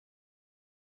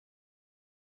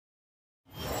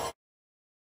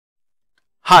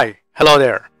Hi, hello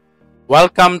there.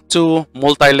 Welcome to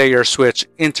Multilayer Switch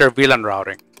inter-VLAN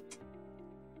routing.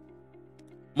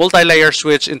 Multilayer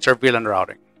Switch inter-VLAN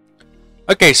routing.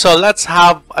 Okay, so let's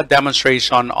have a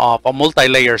demonstration of a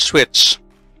multi-layer switch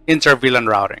inter-VLAN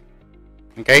routing.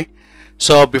 Okay,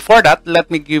 so before that, let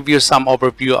me give you some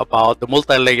overview about the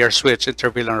multi-layer switch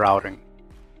inter-VLAN routing.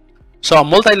 So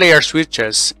multi-layer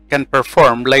switches can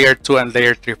perform layer 2 and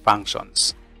layer 3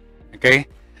 functions. Okay,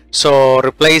 so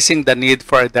replacing the need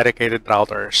for a dedicated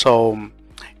router. So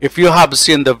if you have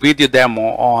seen the video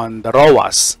demo on the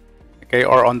ROAS, okay,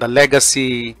 or on the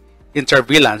legacy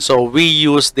inter-VLAN, so we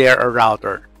use there a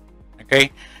router.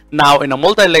 Okay, now in a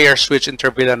multi-layer switch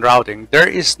inter-VLAN routing, there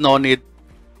is no need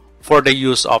for the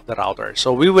use of the router.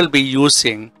 So we will be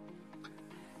using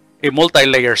a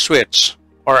multi-layer switch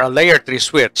or a layer 3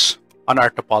 switch on our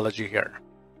topology here.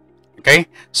 Okay,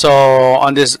 so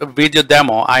on this video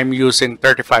demo, I'm using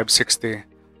 3560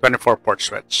 24 port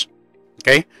switch.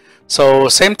 Okay, so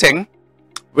same thing,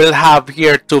 we'll have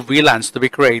here two VLANs to be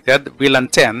created, VLAN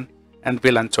 10 and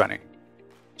VLAN 20.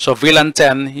 So VLAN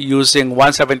 10 using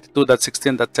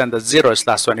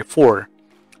 172.16.10.0/24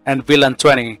 and VLAN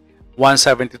 20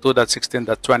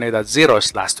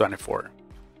 172.16.20.0/24.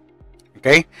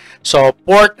 Okay, so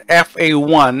port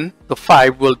FA1 to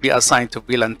 5 will be assigned to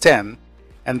VLAN 10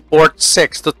 and port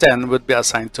 6 to 10 would be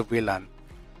assigned to VLAN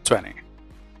 20.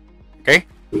 Okay,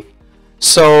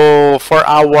 so for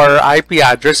our IP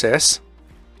addresses,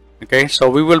 okay, so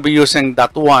we will be using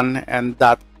 .1 and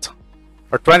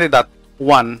or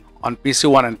 20.1 on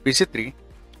PC1 and PC3,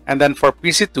 and then for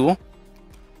PC2,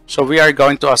 so we are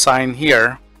going to assign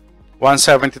here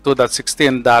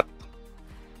 172.16.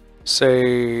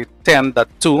 say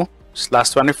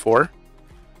 10.2/24.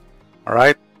 all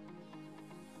right,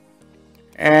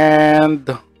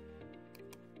 and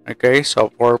okay, so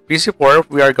for PC4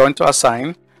 we are going to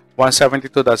assign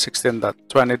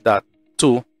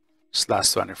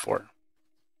 172.16.20.2/24.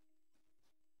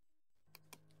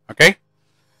 okay,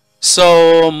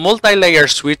 so multi-layer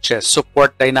switches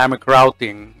support dynamic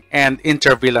routing and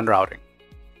inter-VLAN routing.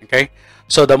 Okay,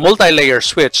 so the multi-layer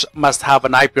switch must have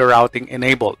an IP routing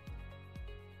enabled.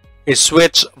 A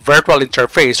switch virtual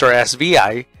interface, or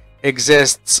SVI,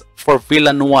 exists for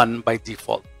VLAN 1 by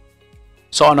default.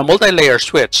 So on a multi-layer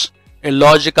switch, a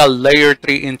logical layer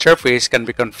 3 interface can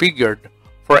be configured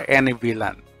for any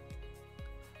VLAN.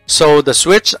 So the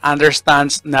switch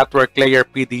understands network layer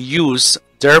PDUs,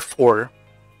 therefore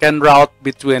can route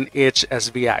between each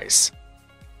SVIs,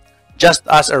 just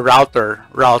as a router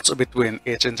routes between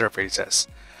each interfaces.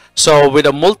 So with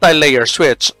a multi-layer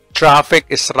switch, traffic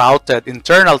is routed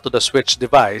internal to the switch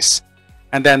device,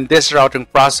 and then this routing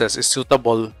process is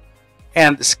suitable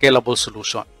and scalable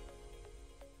solution.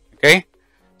 Okay,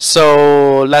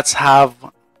 so let's have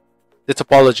the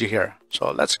topology here.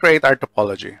 So let's create our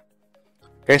topology.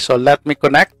 Okay, so let me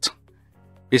connect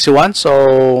PC1.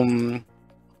 So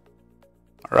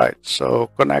all right, so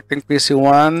connecting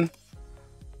PC1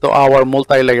 to our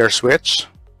multi-layer switch.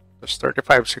 That's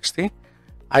 3560.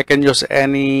 I can use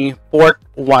any port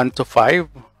 1 to 5.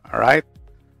 All right,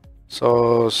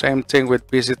 so same thing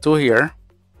with PC2 here.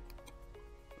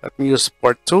 Let me use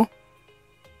port 2.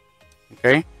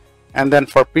 Okay, and then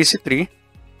for PC3,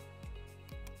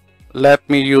 let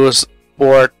me use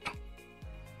port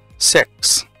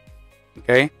 6.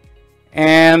 Okay,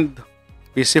 and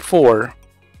PC4,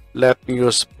 let me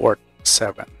use port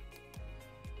 7.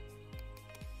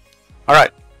 All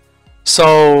right,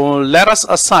 so let us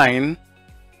assign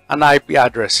an IP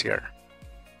address here.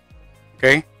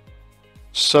 Okay,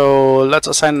 so let's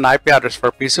assign an IP address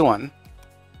for PC1.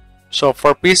 So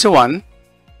for PC1,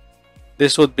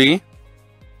 this would be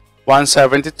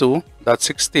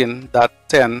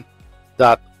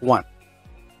 172.16.10.1.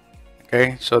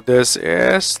 okay, so this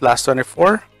is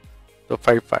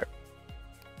 /24/55.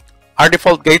 Our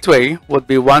default gateway would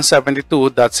be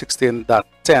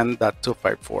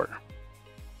 172.16.10.254.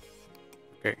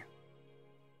 okay,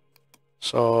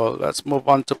 so let's move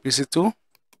on to PC2.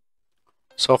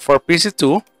 So for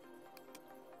PC2,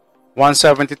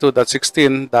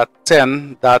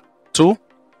 172.16.10.2,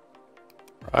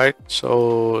 right,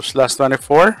 so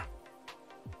 /24.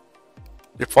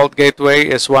 Default gateway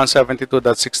is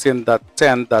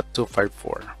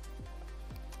 172.16.10.254.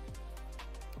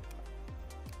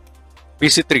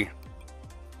 PC3.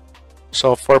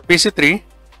 So for PC3,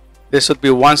 this would be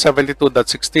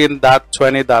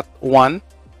 172.16.20.1.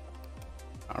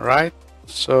 all right,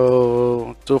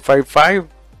 so 255.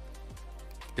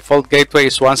 Default gateway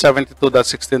is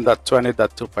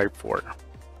 172.16.20.254.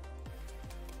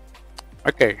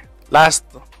 okay, last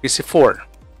PC4.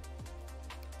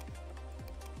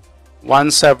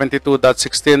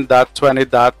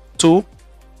 172.16.20.2.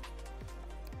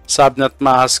 Subnet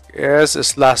mask is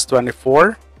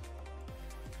 /24.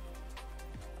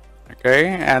 Okay,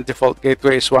 and default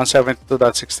gateway is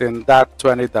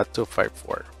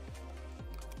 172.16.20.254.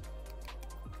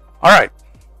 All right.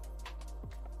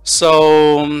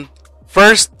 So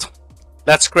first,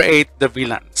 let's create the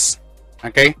VLANs.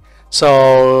 Okay,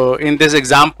 so in this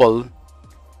example,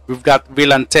 we've got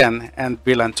VLAN 10 and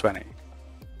VLAN 20.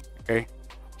 Okay,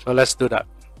 so let's do that.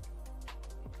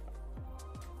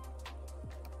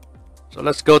 So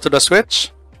let's go to the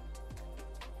switch.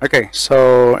 Okay,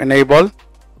 so enable,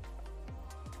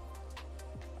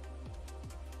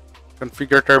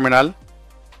 configure terminal.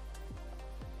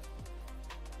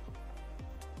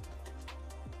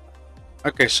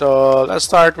 Okay, so let's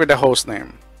start with the host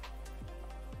name.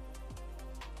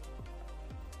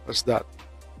 What's that?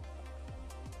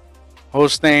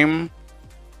 Host name,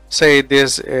 say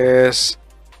this is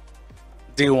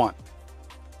D1.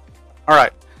 All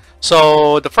right,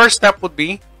 so the first step would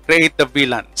be create the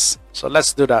VLANs. So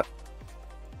let's do that.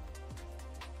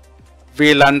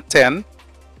 VLAN 10,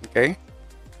 okay.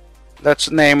 Let's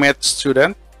name it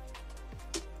student.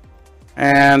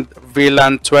 And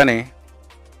VLAN 20,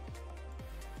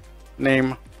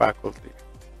 name faculty.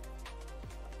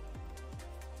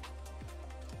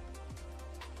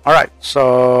 All right,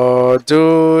 so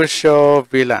do show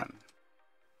VLAN.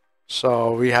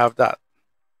 So we have that.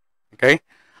 Okay,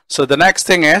 so the next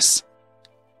thing is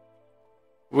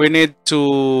we need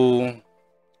to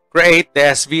create the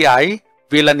SVI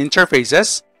VLAN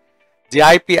interfaces. The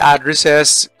IP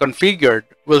addresses configured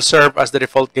will serve as the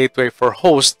default gateway for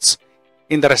hosts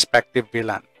in the respective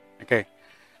VLAN. Okay,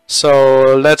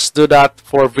 so let's do that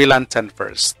for VLAN 10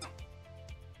 first.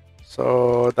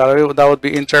 So that would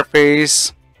be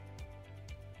interface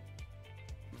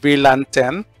VLAN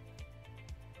 10.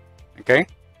 Okay,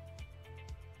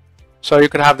 so you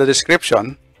could have the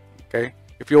description. Okay,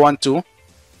 if you want to,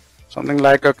 something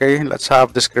like, okay, let's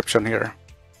have description here.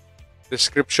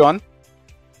 Description,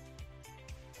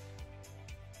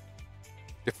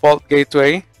 default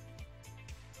gateway,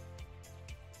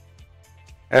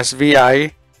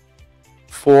 SVI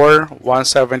for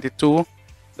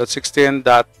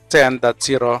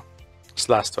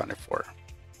 172.16.10.0/24.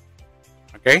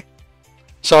 Okay,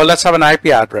 so let's have an IP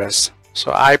address.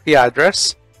 So IP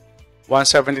address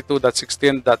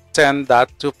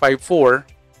 172.16.10.254.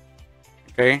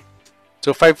 Okay,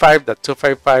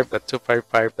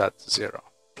 255.255.255.0.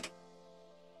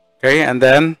 Okay, and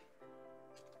then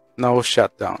no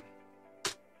shutdown.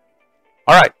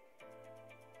 All right.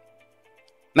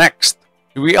 Next,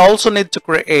 we also need to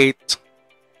create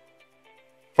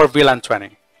for VLAN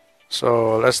 20.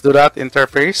 So let's do that.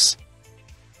 Interface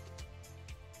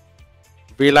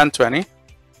VLAN 20.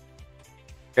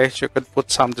 Okay, so you could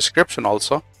put some description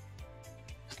also.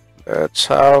 Let's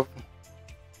have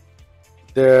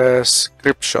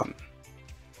description.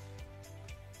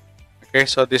 Okay,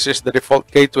 so this is the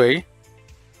default gateway.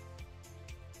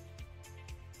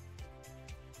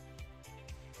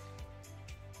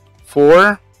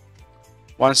 For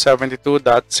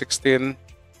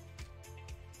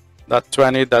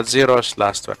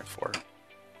 172.16.20.0/24.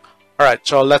 All right,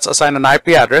 so let's assign an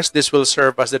IP address. This will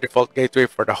serve as the default gateway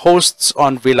for the hosts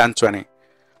on VLAN 20.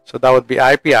 So that would be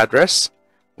IP address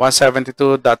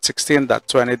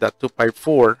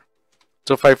 172.16.20.254,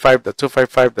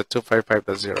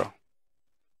 255.255.255.0,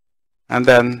 and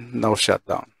then no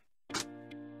shutdown.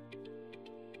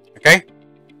 Okay.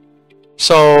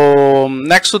 So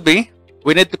next would be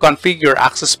we need to configure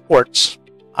access ports,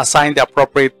 assign the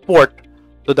appropriate port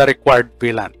to the required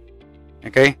VLAN.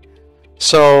 Okay,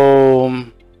 so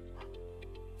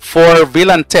for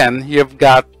VLAN 10 you've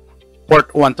got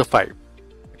port 1 to 5.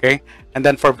 Okay, and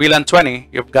then for VLAN 20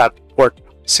 you've got port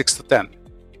 6 to 10.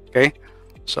 Okay,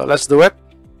 so let's do it.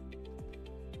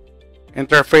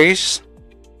 Interface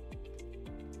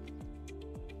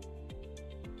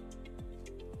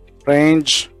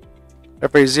range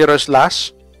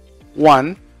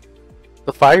FA0/1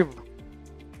 to 5.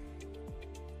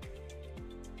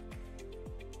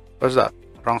 What's that?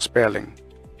 Wrong spelling.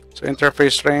 So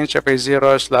interface range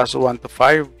FA0/1 to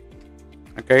 5.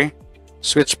 Okay.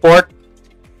 Switch port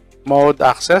mode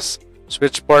access.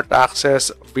 Switch port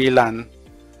access VLAN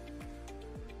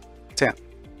 10.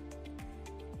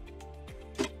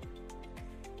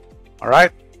 All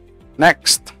right.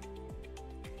 Next.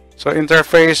 So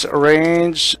interface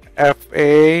range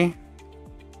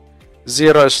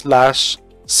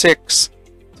FA0/6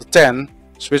 to 10.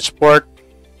 Switch port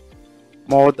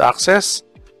mode access.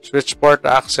 Switch port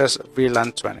access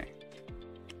VLAN 20.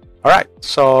 All right,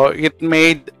 so it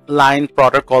made line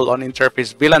protocol on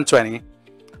interface VLAN 20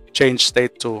 change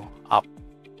state to up.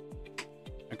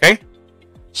 Okay,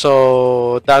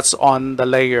 so that's on the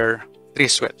layer 3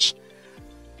 switch.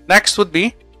 Next would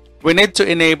be, we need to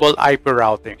enable IP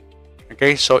routing.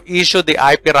 Okay, so issue the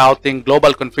IP routing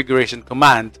global configuration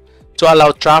command to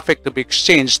allow traffic to be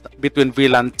exchanged between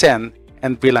VLAN 10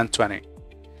 and VLAN 20.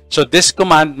 So this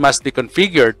command must be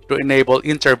configured to enable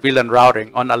inter-VLAN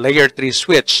routing on a layer 3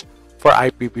 switch for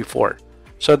IPv4.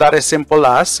 So that is simple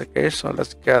as, okay, so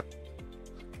let's get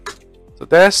to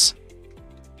this,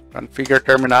 configure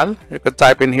terminal. You could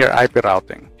type in here IP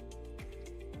routing.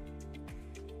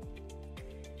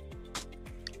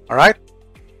 All right.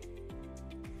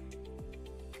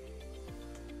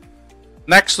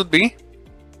 Next would be,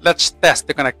 let's test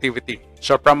the connectivity.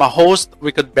 So from a host,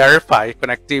 we could verify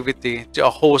connectivity to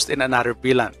a host in another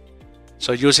VLAN.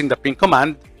 So using the ping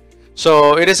command,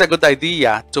 so it is a good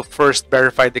idea to first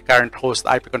verify the current host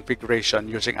IP configuration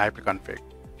using ipconfig.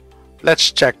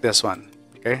 Let's check this one.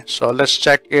 Okay, so let's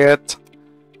check it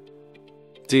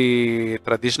the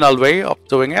traditional way of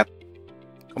doing it.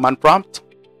 Command prompt,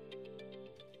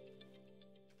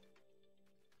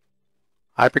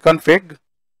 ipconfig.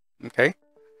 Okay,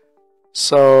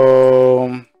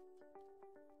 so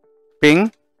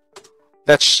ping.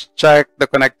 Let's check the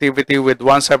connectivity with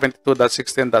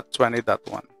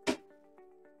 172.16.20.1.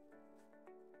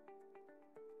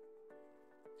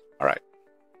 All right.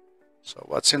 So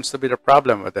what seems to be the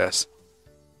problem with this?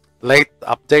 Late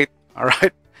update. All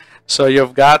right. So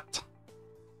you've got,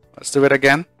 let's do it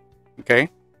again. Okay.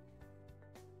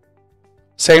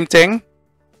 Same thing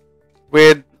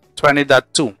with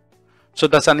 20.2. So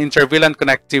that's an inter-VLAN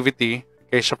connectivity.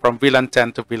 Okay, so from VLAN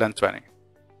 10 to VLAN 20.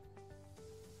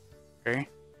 Okay,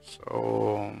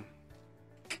 so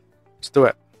let's do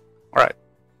it. All right.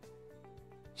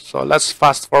 So let's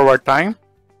fast forward time.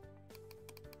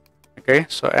 Okay,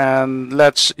 so and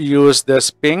let's use this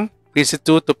ping.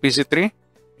 PC2 to PC3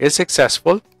 is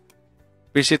successful.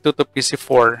 PC2 to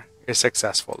PC4 is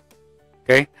successful.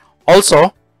 Okay.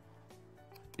 Also,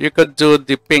 you could do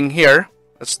the ping here.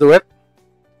 Let's do it.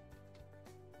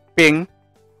 Ping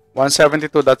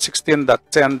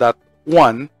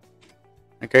 172.16.10.1.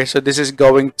 Okay, so this is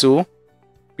going to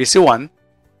PC1.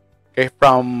 Okay,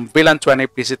 from VLAN 20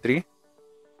 PC3.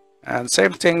 And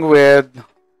same thing with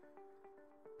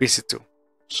PC2.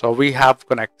 So we have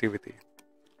connectivity.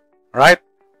 Alright.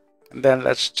 And then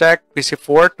let's check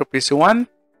PC4 to PC1.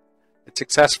 It's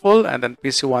successful. And then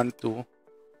PC1 to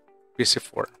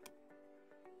PC4.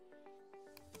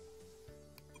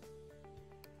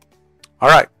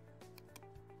 Alright.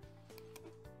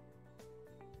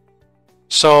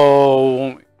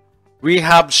 So we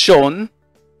have shown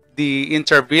the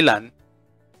inter-VLAN,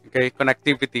 okay,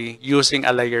 connectivity using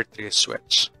a layer 3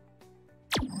 switch.